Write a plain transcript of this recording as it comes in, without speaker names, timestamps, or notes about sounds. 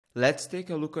Let's take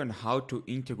a look on how to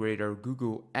integrate our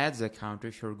Google Ads account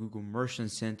with your Google Merchant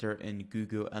Center and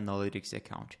Google Analytics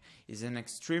account. It's an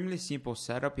extremely simple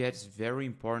setup, yet it's very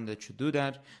important that you do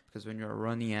that because when you're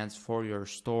running ads for your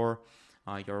store,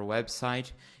 your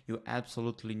website, you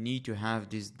absolutely need to have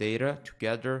this data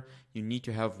together. You need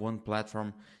to have one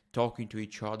platform talking to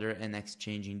each other and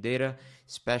exchanging data,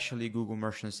 especially Google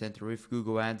Merchant Center with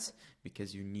Google Ads,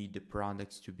 because you need the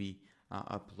products to be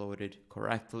uploaded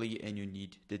correctly and you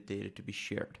need the data to be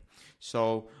shared.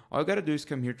 So all you gotta do is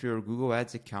come here to your Google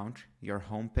Ads account, your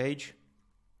home page.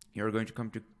 You're going to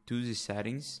come to the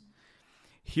settings.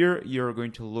 Here you're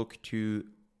going to look to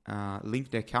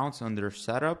linked accounts under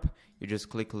setup. You just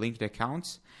click linked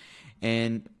accounts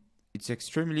and it's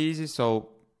extremely easy.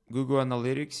 So Google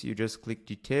Analytics, you just click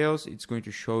details. It's going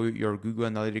to show you your Google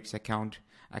Analytics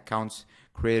accounts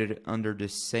created under the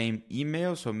same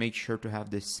email. So make sure to have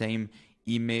the same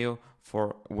email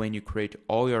for when you create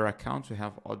all your accounts. We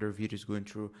have other videos going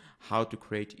through how to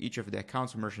create each of the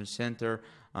accounts, Merchant Center,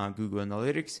 Google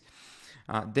Analytics.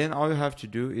 Then all you have to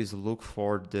do is look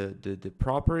for the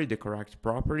property, the correct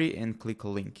property, and click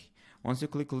link. Once you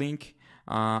click link,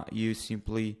 you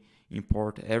simply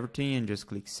import everything and just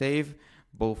click save.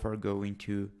 Both are going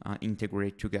to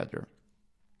integrate together.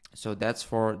 So that's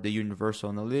for the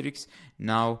Universal Analytics.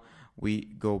 Now we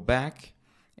go back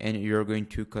and you're going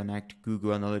to connect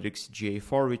Google Analytics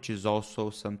GA4, which is also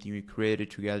something we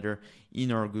created together in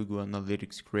our Google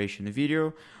Analytics creation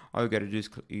video. All you gotta do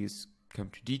is come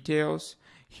to details.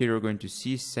 Here you're going to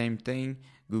see same thing,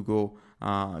 Google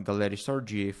Gallery Store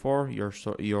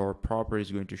GA4. Your property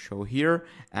is going to show here.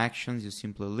 Actions, you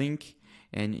simply link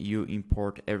and you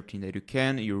import everything that you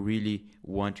can. You really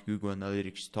want Google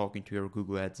Analytics talking to your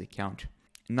Google Ads account.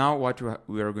 Now what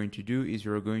we are going to do is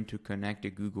we're going to connect the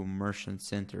Google Merchant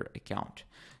Center account.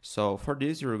 So for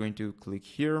this, you're going to click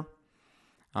here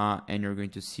and you're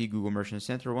going to see Google Merchant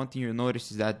Center. One thing you'll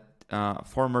notice is that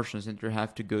for Merchant Center, you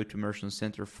have to go to Merchant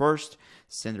Center first,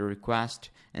 send a request,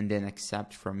 and then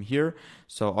accept from here.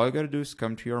 So all you gotta do is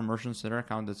come to your Merchant Center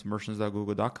account, that's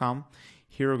merchants.google.com.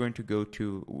 Here we're going to go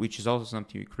to, which is also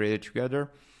something we created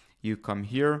together. You come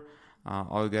here,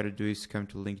 all you gotta do is come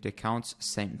to linked accounts,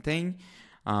 same thing.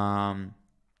 And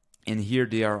here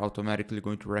they are automatically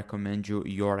going to recommend you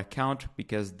your account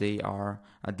because they are,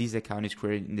 this account is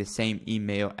created in the same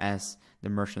email as the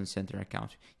Merchant Center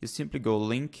account. You simply go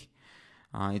link.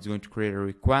 It's going to create a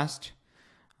request.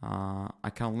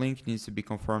 Account link needs to be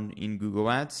confirmed in Google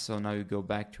Ads. So now you go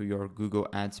back to your Google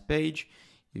Ads page.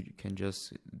 You can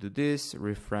just do this,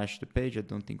 refresh the page. I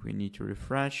don't think we need to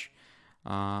refresh.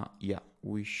 Yeah,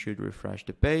 we should refresh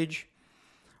the page.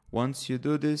 Once you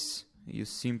do this, you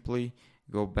simply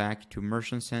go back to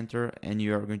Merchant Center and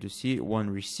you are going to see one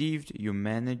received. You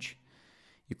manage,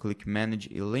 you click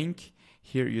manage a link.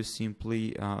 Here you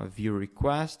simply view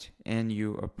request and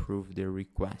you approve the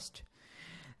request.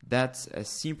 That's as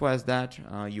simple as that.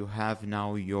 You have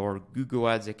now your Google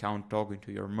Ads account talking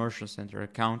to your Merchant Center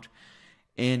account.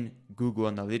 In Google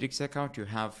Analytics account, you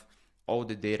have all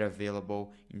the data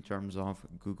available in terms of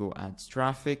Google Ads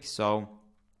traffic. So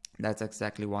that's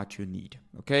exactly what you need.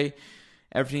 Okay,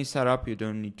 everything is set up. You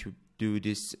don't need to do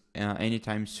this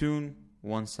anytime soon.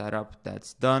 One setup,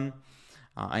 that's done.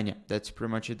 And yeah, that's pretty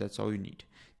much it. That's all you need.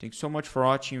 Thanks so much for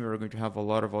watching. We're going to have a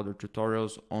lot of other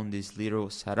tutorials on these little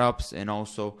setups and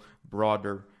also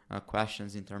broader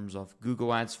questions in terms of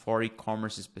Google Ads for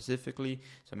e-commerce specifically.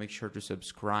 So make sure to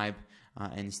subscribe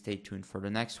and stay tuned for the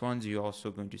next ones. You're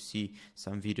also going to see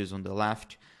some videos on the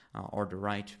left or the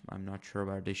right. I'm not sure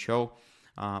where they show.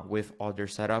 With other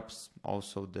setups,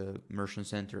 also the Merchant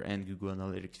Center and Google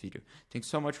Analytics video. Thanks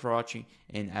so much for watching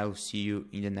and I will see you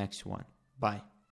in the next one. Bye.